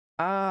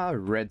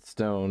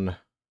Redstone,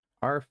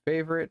 our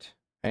favorite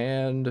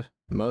and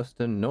most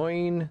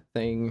annoying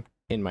thing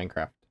in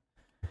Minecraft.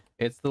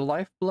 It's the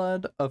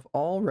lifeblood of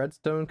all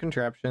redstone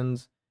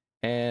contraptions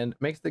and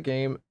makes the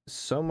game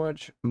so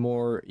much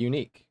more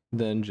unique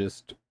than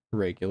just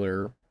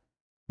regular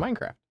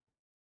Minecraft.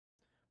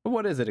 But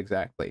what is it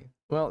exactly?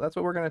 Well, that's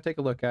what we're going to take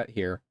a look at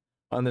here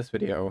on this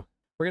video.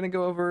 We're going to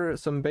go over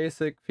some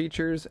basic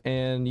features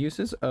and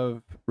uses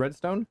of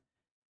redstone.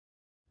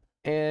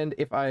 And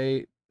if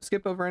I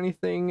skip over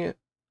anything,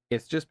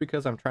 it's just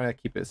because I'm trying to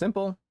keep it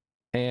simple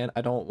and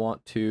I don't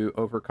want to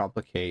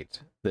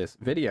overcomplicate this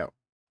video.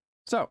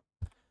 So,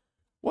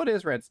 what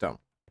is redstone?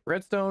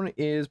 Redstone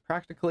is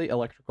practically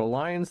electrical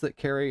lines that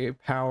carry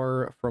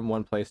power from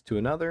one place to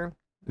another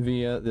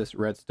via this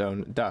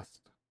redstone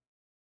dust.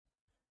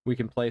 We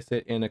can place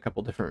it in a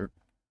couple different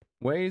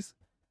ways.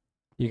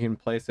 You can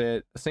place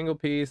it a single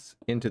piece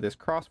into this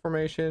cross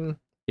formation.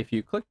 If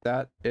you click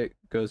that, it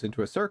goes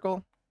into a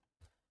circle,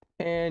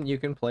 and you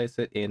can place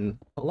it in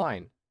a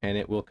line and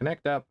it will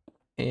connect up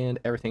and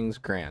everything's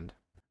grand.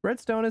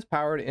 Redstone is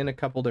powered in a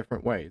couple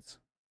different ways.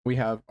 We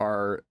have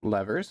our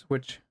levers,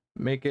 which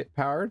make it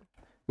powered.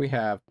 We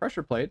have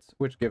pressure plates,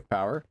 which give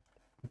power,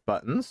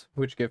 buttons,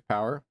 which give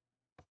power,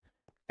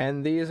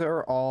 and these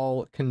are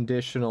all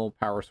conditional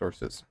power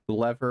sources. The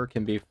lever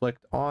can be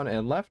flicked on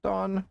and left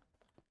on.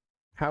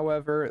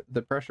 However,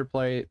 the pressure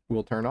plate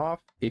will turn off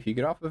if you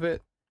get off of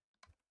it.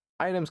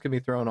 Items can be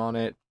thrown on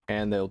it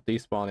and they'll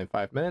despawn in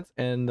 5 minutes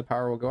and the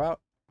power will go out,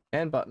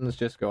 and buttons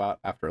just go out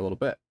after a little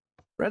bit.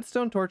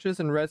 Redstone torches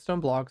and redstone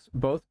blocks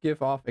both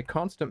give off a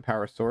constant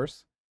power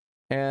source,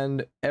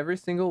 and every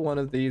single one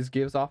of these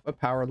gives off a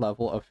power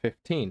level of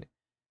 15.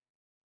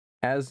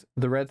 As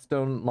the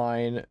redstone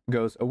line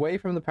goes away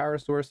from the power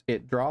source,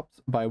 it drops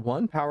by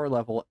 1 power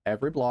level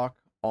every block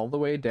all the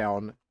way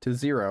down to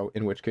 0,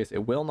 in which case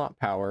it will not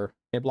power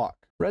a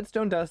block.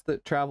 Redstone dust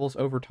that travels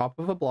over top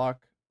of a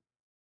block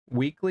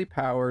weakly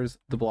powers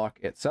the block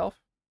itself,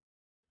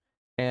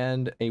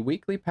 and a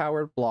weakly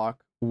powered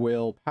block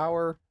will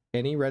power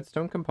any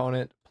redstone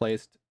component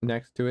placed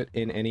next to it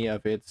in any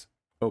of its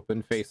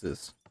open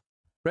faces.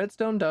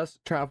 Redstone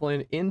dust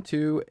traveling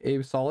into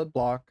a solid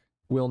block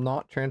will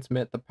not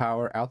transmit the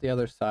power out the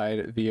other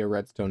side via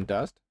redstone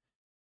dust,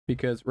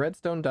 because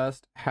redstone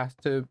dust has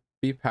to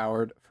be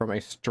powered from a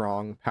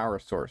strong power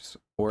source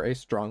or a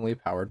strongly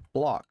powered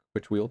block,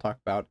 which we will talk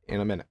about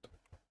in a minute.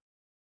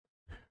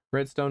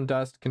 Redstone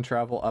dust can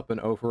travel up and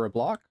over a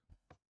block.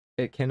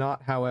 It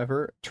cannot,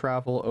 however,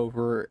 travel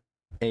over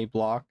a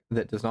block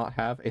that does not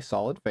have a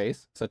solid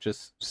face, such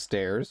as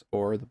stairs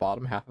or the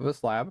bottom half of a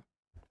slab.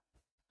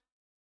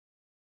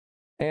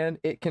 And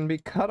it can be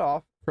cut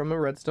off from a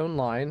redstone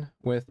line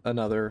with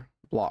another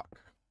block.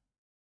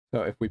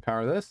 So if we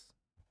power this,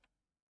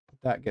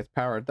 that gets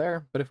powered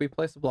there, but if we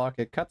place a block,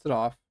 it cuts it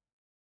off,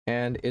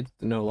 and it's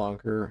no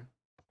longer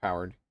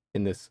powered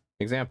in this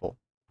example.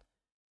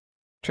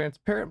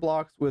 Transparent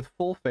blocks with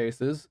full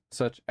faces,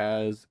 such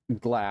as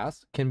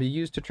glass, can be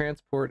used to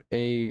transport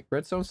a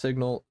redstone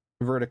signal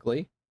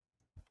vertically,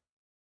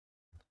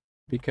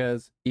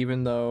 because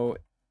even though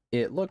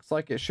it looks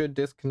like it should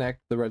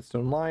disconnect the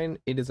redstone line,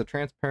 it is a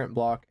transparent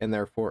block and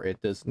therefore it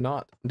does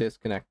not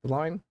disconnect the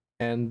line,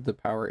 and the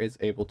power is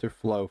able to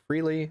flow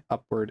freely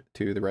upward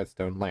to the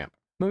redstone lamp.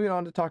 Moving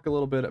on to talk a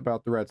little bit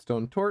about the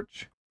redstone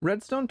torch.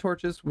 Redstone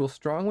torches will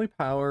strongly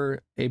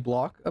power a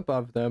block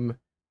above them,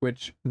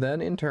 which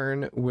then in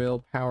turn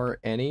will power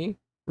any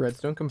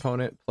redstone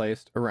component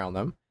placed around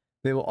them.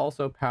 They will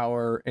also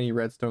power any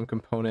redstone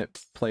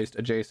component placed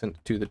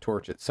adjacent to the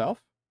torch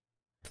itself,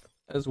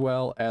 as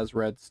well as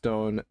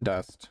redstone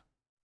dust.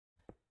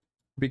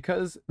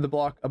 Because the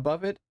block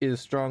above it is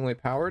strongly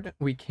powered,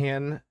 we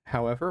can,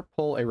 however,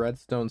 pull a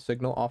redstone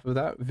signal off of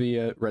that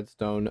via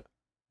redstone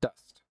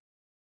dust.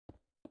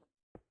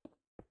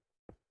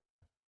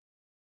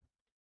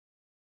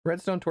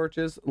 Redstone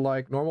torches,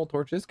 like normal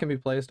torches, can be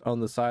placed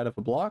on the side of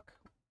a block,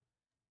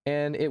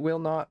 and it will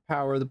not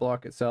power the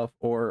block itself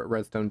or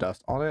redstone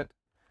dust on it,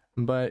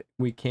 but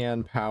we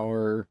can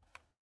power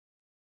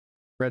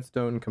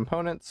redstone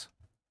components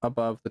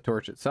above the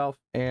torch itself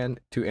and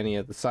to any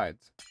of the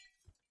sides.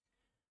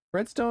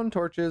 Redstone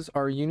torches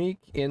are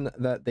unique in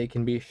that they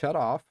can be shut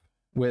off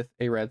with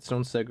a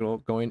redstone signal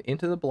going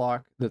into the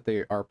block that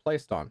they are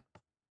placed on.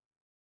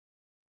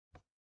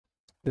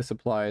 This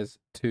applies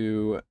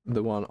to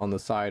the one on the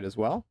side as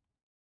well,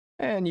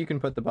 and you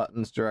can put the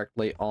buttons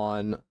directly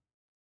on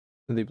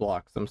the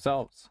blocks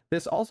themselves.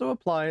 This also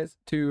applies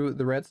to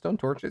the redstone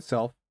torch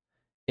itself.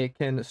 It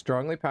can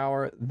strongly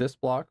power this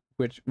block,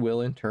 which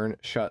will in turn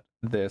shut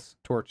this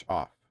torch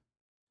off.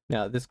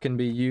 Now, this can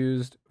be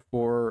used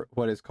for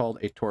what is called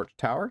a torch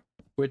tower,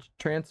 which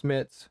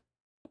transmits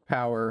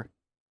power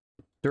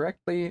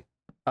directly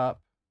up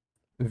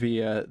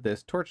via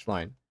this torch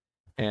line.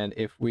 And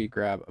if we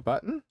grab a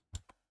button,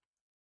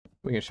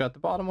 we can shut the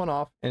bottom one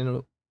off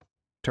and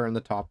turn the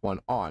top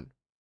one on.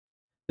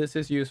 This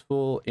is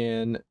useful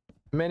in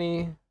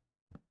many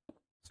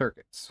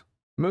circuits.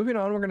 Moving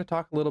on, we're going to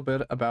talk a little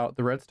bit about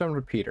the redstone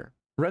repeater.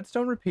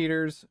 Redstone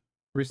repeaters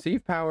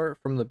receive power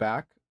from the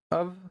back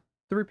of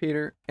the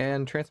repeater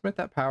and transmit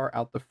that power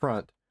out the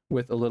front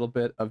with a little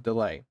bit of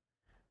delay.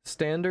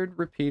 Standard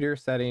repeater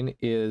setting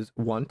is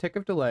 1 tick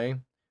of delay,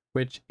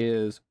 which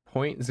is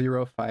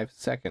 0.05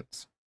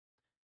 seconds.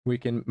 We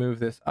can move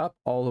this up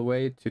all the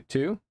way to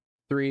 2,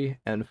 3,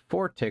 and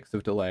 4 ticks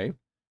of delay,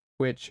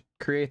 which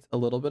creates a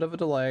little bit of a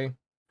delay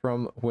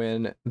from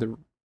when the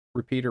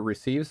repeater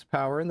receives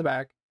power in the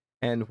back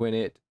and when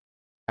it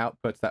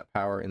outputs that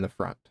power in the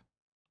front.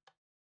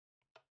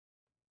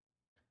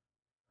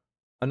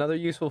 Another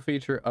useful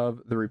feature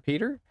of the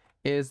repeater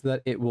is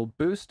that it will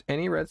boost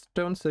any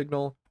redstone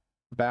signal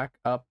back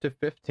up to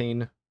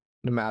 15,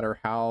 no matter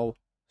how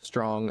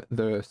strong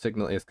the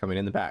signal is coming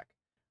in the back.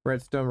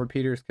 Redstone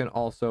repeaters can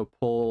also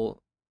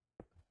pull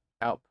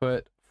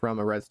output from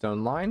a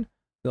redstone line.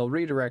 They'll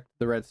redirect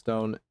the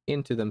redstone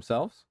into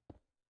themselves,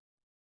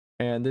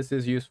 and this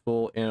is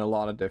useful in a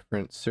lot of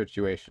different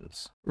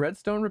situations.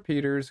 Redstone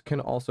repeaters can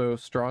also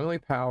strongly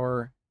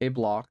power a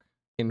block,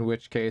 in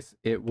which case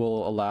it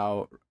will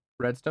allow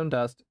redstone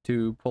dust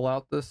to pull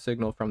out the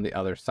signal from the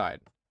other side.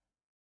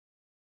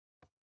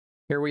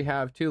 Here we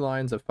have 2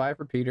 lines of 5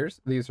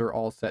 repeaters. These are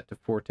all set to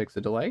 4 ticks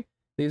of delay.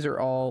 These are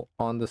all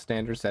on the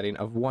standard setting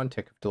of 1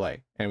 tick of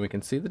delay, and we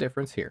can see the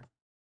difference here.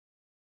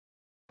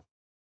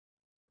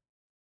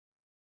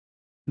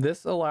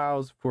 This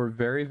allows for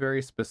very,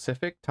 very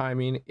specific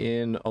timing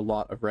in a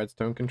lot of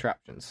redstone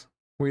contraptions.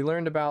 We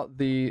learned about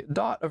the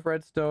dot of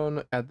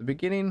redstone at the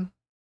beginning,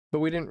 but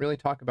we didn't really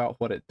talk about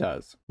what it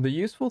does. The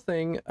useful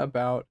thing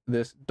about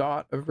this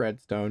dot of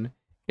redstone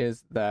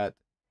is that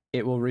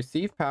it will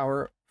receive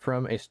power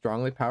from a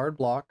strongly powered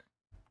block,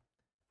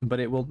 but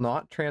it will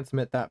not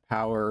transmit that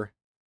power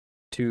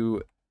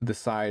to the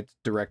sides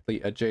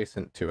directly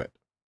adjacent to it.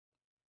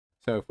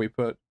 So if we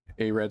put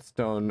a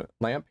redstone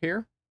lamp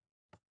here,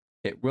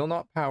 it will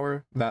not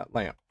power that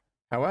lamp.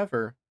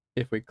 However,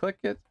 if we click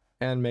it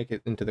and make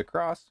it into the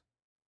cross,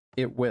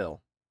 it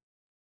will,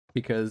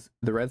 because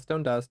the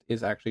redstone dust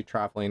is actually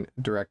traveling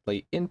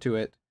directly into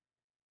it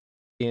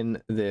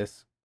in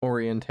this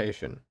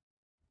orientation.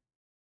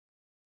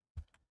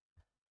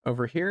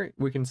 Over here,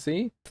 we can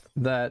see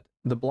that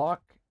the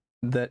block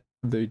that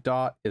the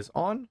dot is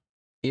on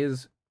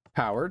is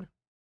powered,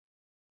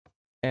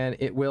 and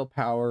it will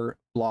power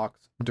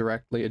blocks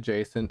directly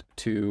adjacent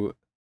to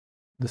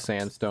the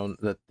sandstone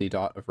that the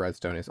dot of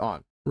redstone is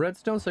on.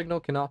 Redstone signal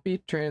cannot be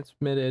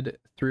transmitted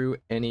through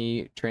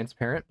any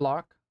transparent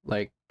block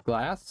like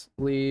glass,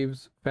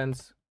 leaves,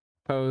 fence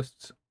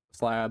posts,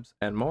 slabs,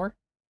 and more,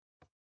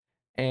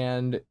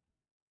 and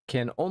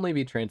can only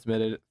be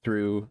transmitted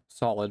through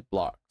solid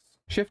blocks.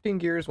 Shifting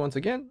gears once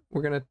again,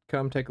 we're going to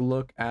come take a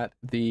look at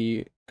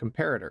the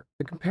comparator.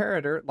 The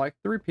comparator, like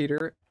the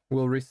repeater,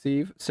 will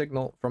receive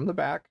signal from the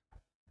back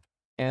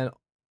and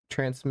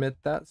transmit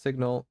that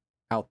signal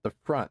out the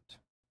front.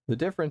 The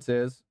difference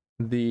is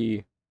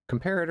the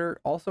comparator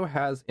also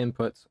has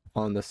inputs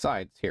on the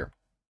sides here.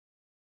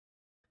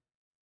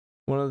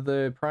 One of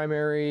the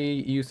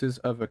primary uses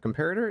of a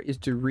comparator is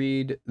to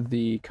read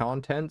the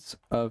contents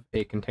of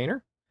a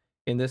container.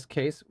 In this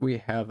case, we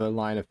have a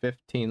line of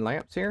 15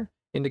 lamps here,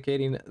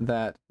 indicating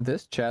that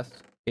this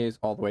chest is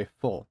all the way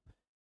full.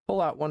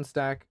 Pull out 1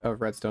 stack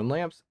of redstone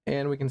lamps,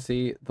 and we can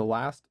see the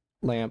last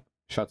lamp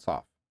shuts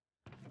off.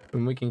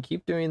 And we can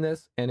keep doing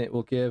this, and it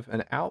will give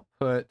an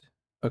output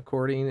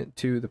according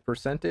to the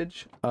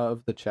percentage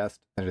of the chest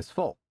that is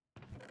full,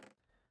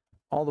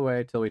 all the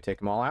way till we take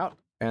them all out,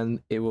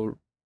 and it will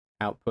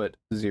output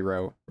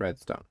 0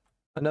 redstone.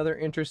 Another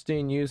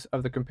interesting use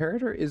of the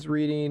comparator is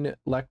reading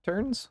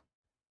lecterns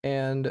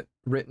and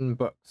written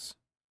books.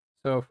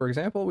 So for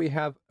example, we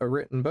have a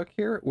written book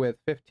here with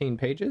 15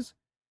 pages,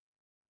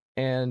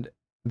 and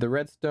the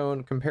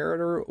redstone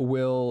comparator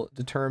will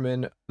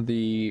determine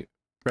the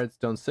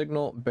redstone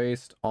signal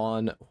based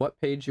on what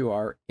page you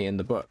are in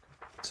the book.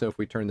 So if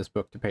we turn this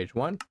book to page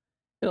 1,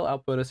 it'll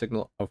output a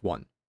signal of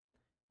 1.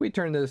 We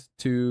turn this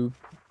to,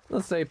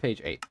 let's say,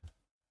 page 8.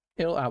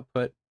 It'll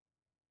output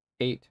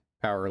 8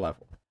 power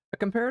level. A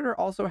comparator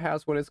also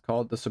has what is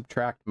called the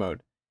subtract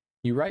mode.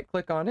 You right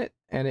click on it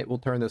and it will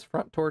turn this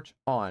front torch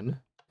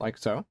on, like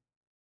so.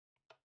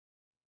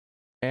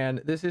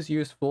 And this is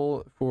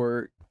useful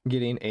for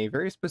getting a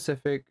very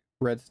specific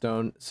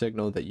redstone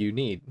signal that you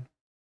need.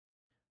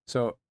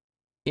 So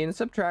in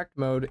subtract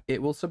mode,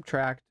 it will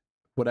subtract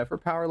whatever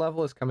power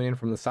level is coming in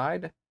from the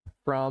side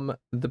from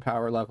the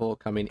power level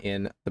coming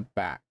in the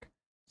back.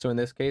 So in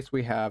this case,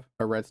 we have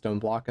a redstone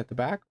block at the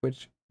back,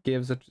 which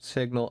gives a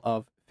signal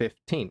of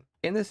 15.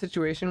 In this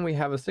situation, we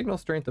have a signal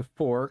strength of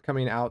 4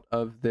 coming out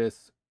of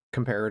this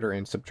comparator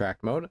in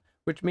subtract mode,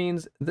 which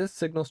means this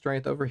signal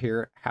strength over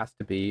here has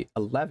to be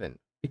 11,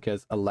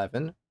 because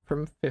 11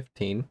 from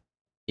 15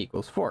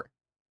 equals 4.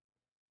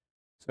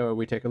 So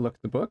we take a look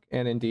at the book,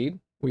 and indeed,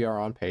 we are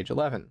on page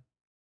 11.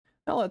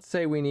 Now let's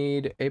say we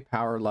need a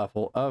power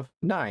level of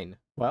 9.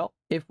 Well,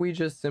 if we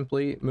just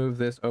simply move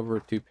this over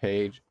to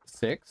page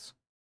 6,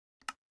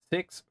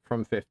 6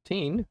 from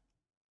 15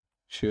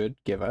 should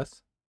give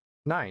us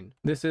 9.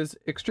 This is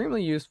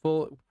extremely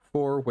useful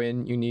for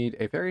when you need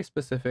a very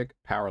specific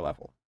power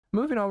level.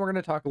 Moving on, we're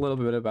going to talk a little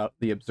bit about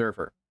the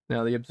observer.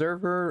 Now, the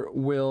observer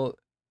will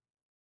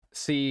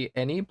see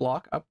any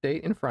block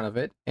update in front of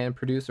it and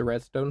produce a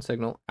redstone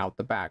signal out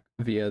the back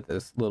via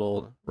this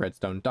little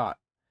redstone dot.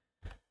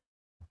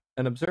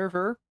 An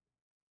observer,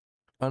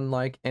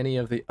 unlike any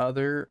of the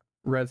other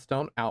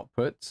redstone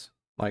outputs,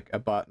 like a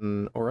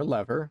button or a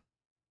lever,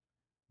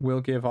 will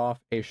give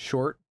off a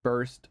short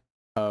burst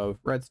of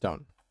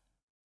redstone.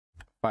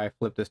 If I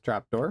flip this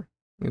trapdoor,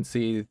 you can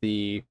see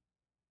the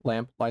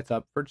lamp lights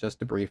up for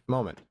just a brief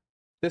moment.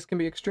 This can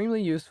be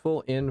extremely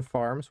useful in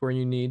farms where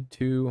you need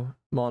to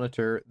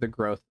monitor the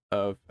growth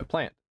of a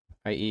plant,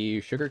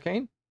 i.e.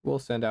 sugarcane will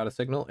send out a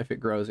signal if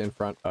it grows in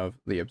front of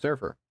the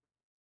observer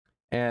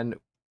and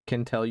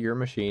can tell your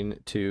machine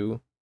to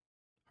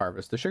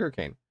harvest the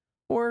sugarcane,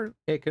 or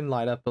it can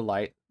light up a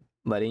light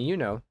letting you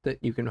know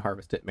that you can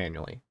harvest it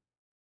manually.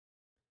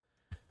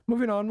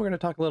 Moving on, we're going to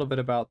talk a little bit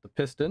about the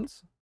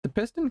pistons. The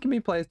piston can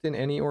be placed in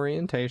any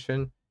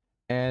orientation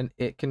and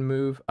it can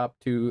move up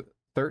to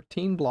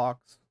 13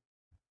 blocks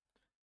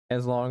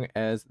as long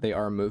as they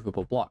are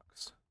movable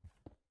blocks.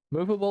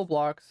 Movable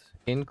blocks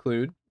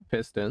include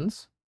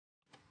pistons,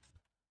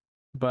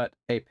 but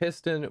a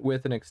piston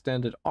with an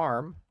extended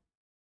arm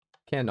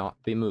cannot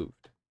be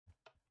moved.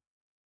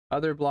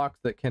 Other blocks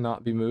that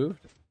cannot be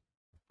moved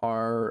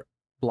are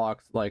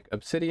blocks like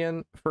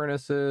obsidian,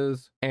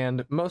 furnaces,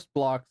 and most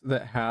blocks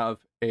that have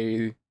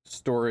a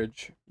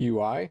storage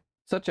UI,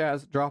 such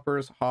as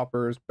droppers,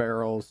 hoppers,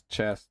 barrels,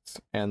 chests,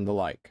 and the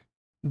like.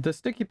 The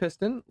sticky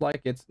piston,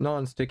 like its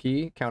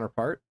non-sticky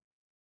counterpart,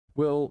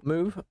 will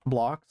move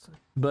blocks,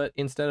 but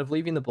instead of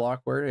leaving the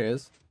block where it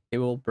is, it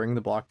will bring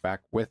the block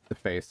back with the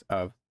face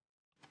of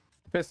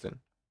the piston.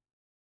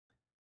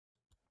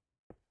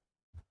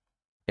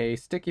 A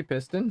sticky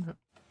piston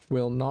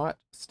will not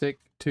stick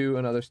to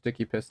another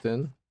sticky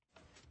piston,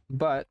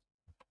 but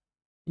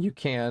you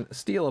can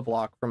steal a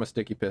block from a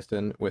sticky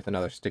piston with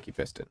another sticky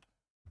piston.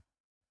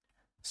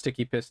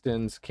 Sticky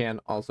pistons can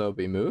also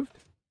be moved,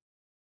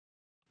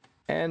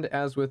 and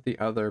as with the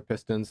other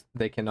pistons,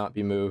 they cannot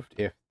be moved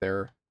if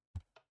they're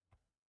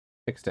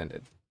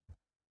extended.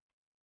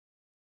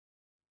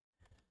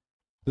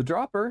 The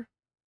dropper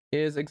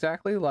is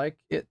exactly like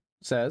it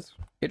says.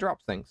 It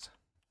drops things.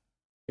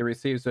 It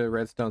receives a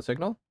redstone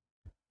signal,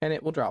 and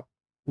it will drop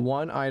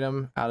one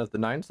item out of the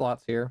 9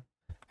 slots here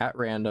at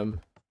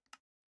random.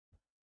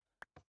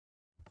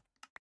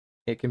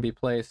 It can be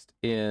placed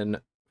in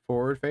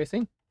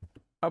forward-facing,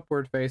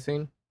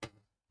 upward-facing,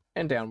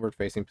 and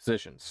downward-facing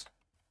positions.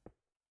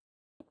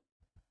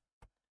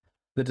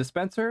 The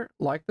dispenser,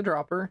 like the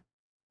dropper,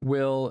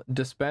 will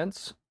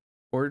dispense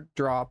or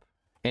drop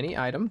any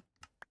item,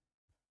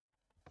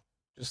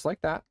 just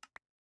like that.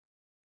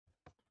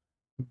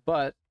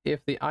 But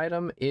if the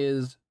item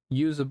is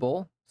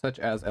usable, such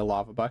as a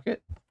lava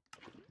bucket,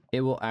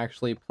 it will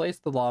actually place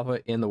the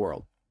lava in the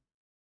world,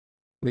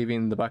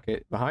 leaving the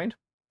bucket behind,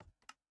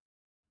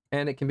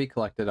 and it can be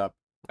collected up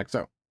like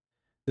so.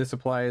 This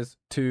applies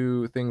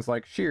to things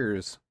like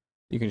shears.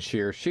 You can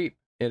shear sheep.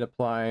 It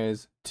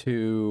applies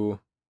to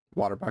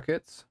water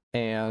buckets,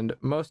 and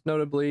most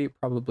notably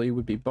probably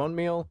would be bone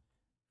meal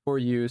for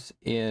use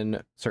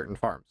in certain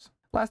farms.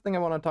 Last thing I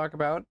want to talk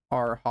about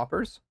are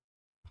hoppers.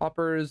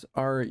 Hoppers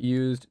are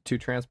used to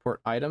transport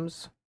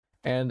items,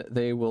 and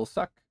they will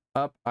suck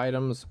up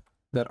items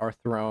that are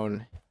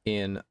thrown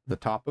in the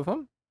top of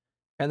them,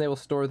 and they will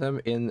store them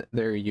in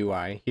their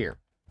UI here.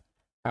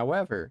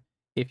 However,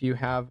 if you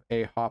have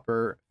a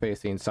hopper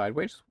facing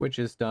sideways, which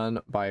is done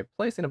by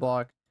placing a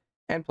block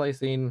and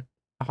placing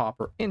a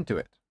hopper into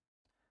it,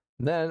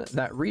 then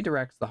that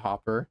redirects the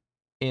hopper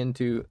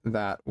into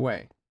that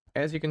way.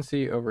 As you can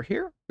see over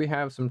here, we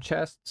have some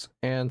chests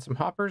and some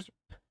hoppers,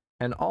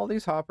 and all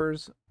these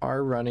hoppers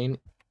are running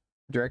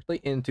directly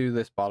into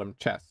this bottom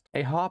chest.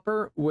 A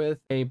hopper with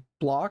a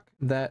block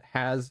that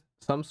has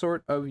some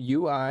sort of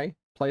UI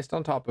placed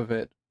on top of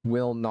it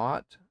will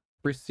not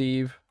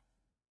receive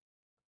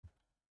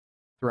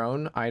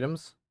thrown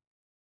items,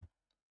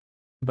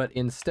 but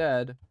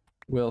instead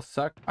will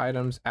suck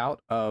items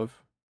out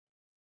of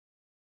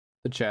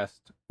the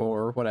chest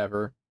or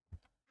whatever,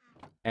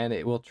 and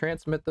it will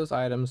transmit those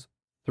items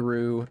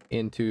through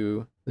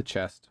into the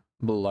chest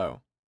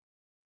below.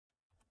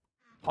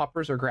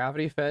 Hoppers are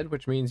gravity fed,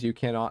 which means you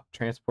cannot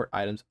transport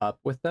items up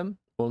with them,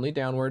 only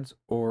downwards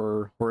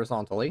or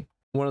horizontally.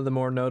 One of the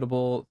more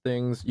notable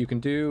things you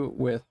can do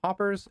with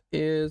hoppers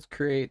is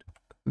create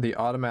the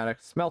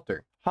automatic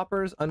smelter.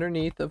 Hoppers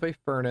underneath of a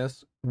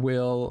furnace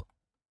will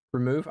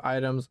remove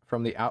items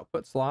from the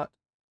output slot,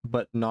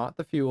 but not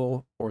the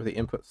fuel or the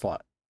input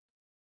slot.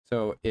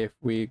 So if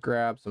we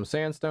grab some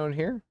sandstone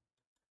here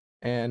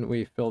and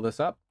we fill this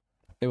up,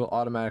 it will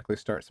automatically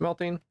start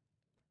smelting,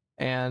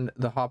 and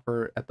the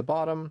hopper at the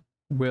bottom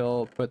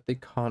will put the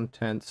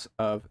contents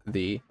of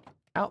the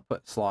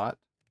output slot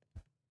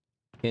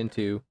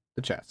into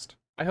the chest.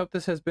 I hope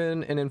this has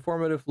been an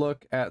informative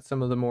look at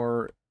some of the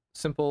more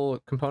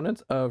simple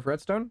components of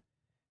Redstone,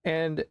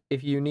 and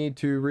if you need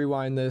to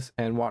rewind this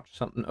and watch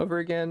something over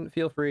again,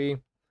 feel free.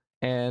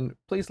 And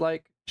please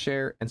like,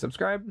 share, and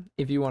subscribe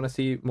if you want to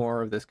see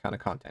more of this kind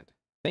of content.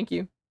 Thank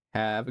you.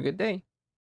 Have a good day.